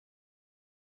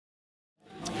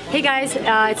Hey guys,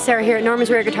 it's Sarah here at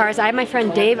Norman's Rare Guitars. I have my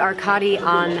friend Dave Arcari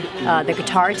on the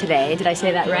guitar today. Did I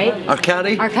say that right?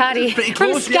 Arcari? Arcari. Pretty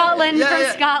close, from Scotland,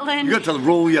 yeah. Scotland. You got to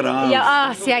roll your R's.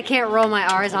 Yeah, see, I can't roll my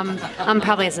R's. I'm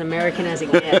probably as American as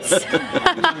it gets.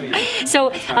 So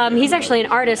he's actually an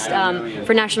artist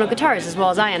for National Guitars as well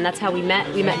as I am. That's how we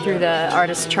met. We met through the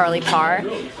artist Charlie Parr.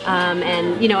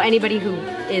 And you know, anybody who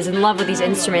is in love with these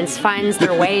instruments finds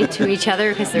their way to each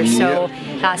other because they're so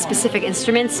specific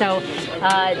instruments. So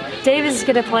Dave is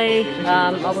going to play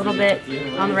a little bit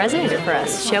on the resonator for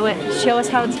us. Show us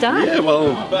how it's done. Yeah,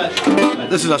 well,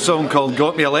 this is a song called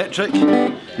Got Me Electric.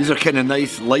 These are kind of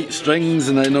nice light strings,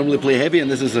 and I normally play heavy, and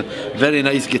this is a very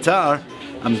nice guitar.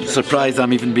 I'm surprised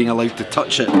I'm even being allowed to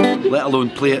touch it, let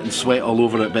alone play it and sweat all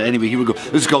over it. But anyway, here we go.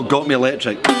 This is called Got Me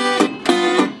Electric.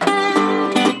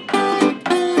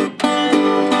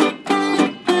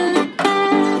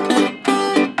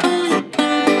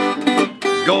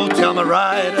 Go tell my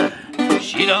rider,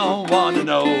 she don't want to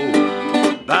know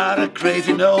about a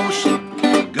crazy notion,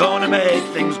 gonna make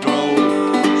things grow.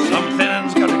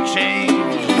 Something's gotta change,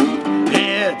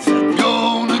 it's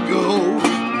gonna go.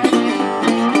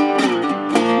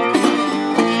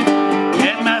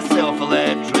 Get myself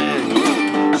electric,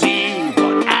 see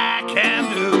what I can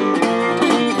do.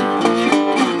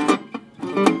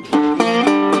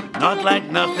 Not like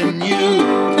nothing new,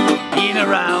 been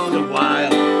around a while.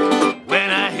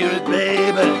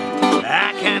 Baby,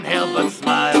 I can't help but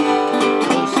smile.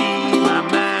 Go see my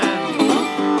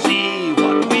man, see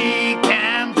what we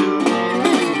can do.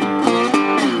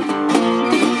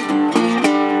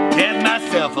 Get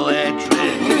myself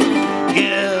electric,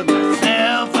 give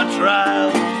myself a trial.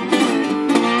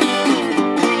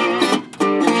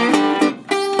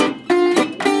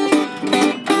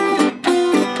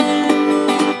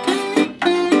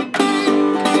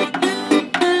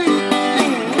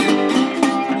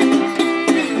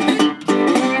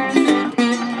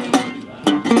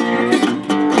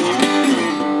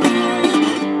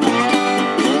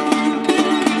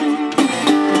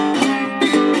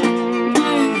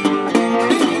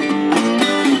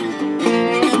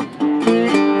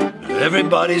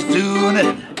 Everybody's doing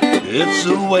it, it's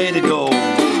the way to go.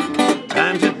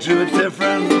 Time to do it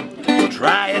different,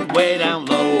 try it way down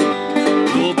low.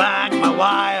 Pull back my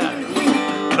wire,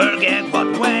 forget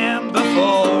what went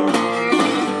before.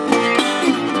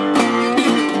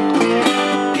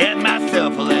 Get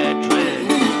myself electric,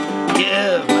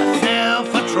 give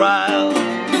myself a trial.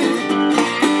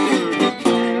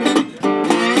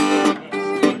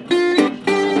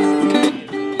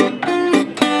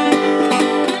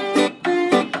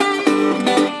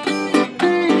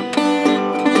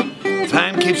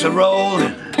 Keeps a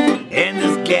rolling and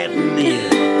it's getting near.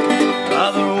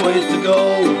 Other ways to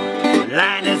go,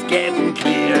 line is getting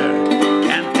clear.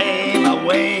 Can't pay my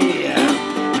way,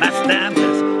 my stamp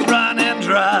is running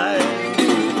dry.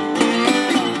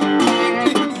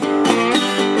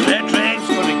 Electric's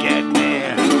gonna get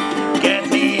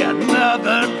me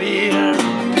another beer.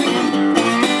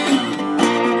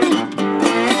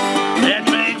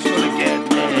 Electric's gonna get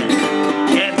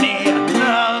me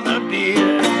another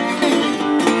beer.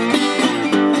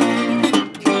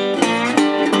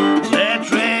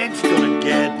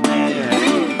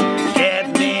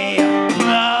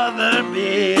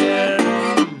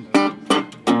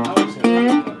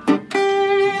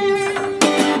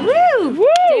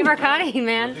 Arcari,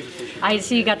 man. I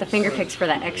see you got the finger picks for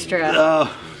that extra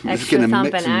extra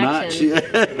thump and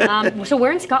action. So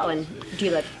where in Scotland do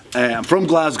you live? I'm from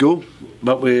Glasgow,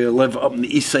 but we live up on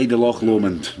the east side of Loch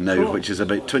Lomond now, cool. Which is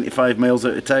about 25 miles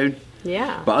out of town.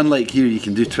 Yeah. But unlike here, you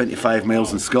can do 25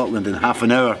 miles in Scotland in half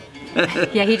an hour.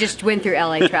 Yeah, he just went through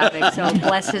LA traffic, so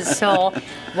bless his soul.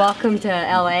 Welcome to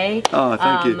LA. Oh,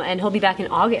 thank you. And he'll be back in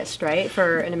August, right,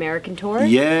 for an American tour?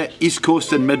 Yeah, East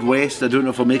Coast and Midwest. I don't know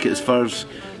if I'll make it as far as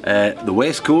the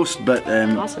West Coast, but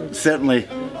awesome. Certainly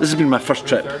this has been my first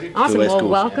trip to the West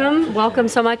Coast. Welcome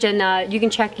so much, and you can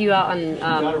check you out on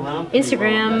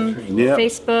Instagram,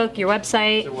 Facebook, your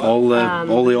website. All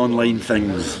the online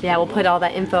things. Yeah, we'll put all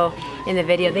that info in the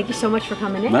video. Thank you so much for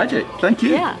coming in. Magic, thank you.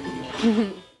 Yeah.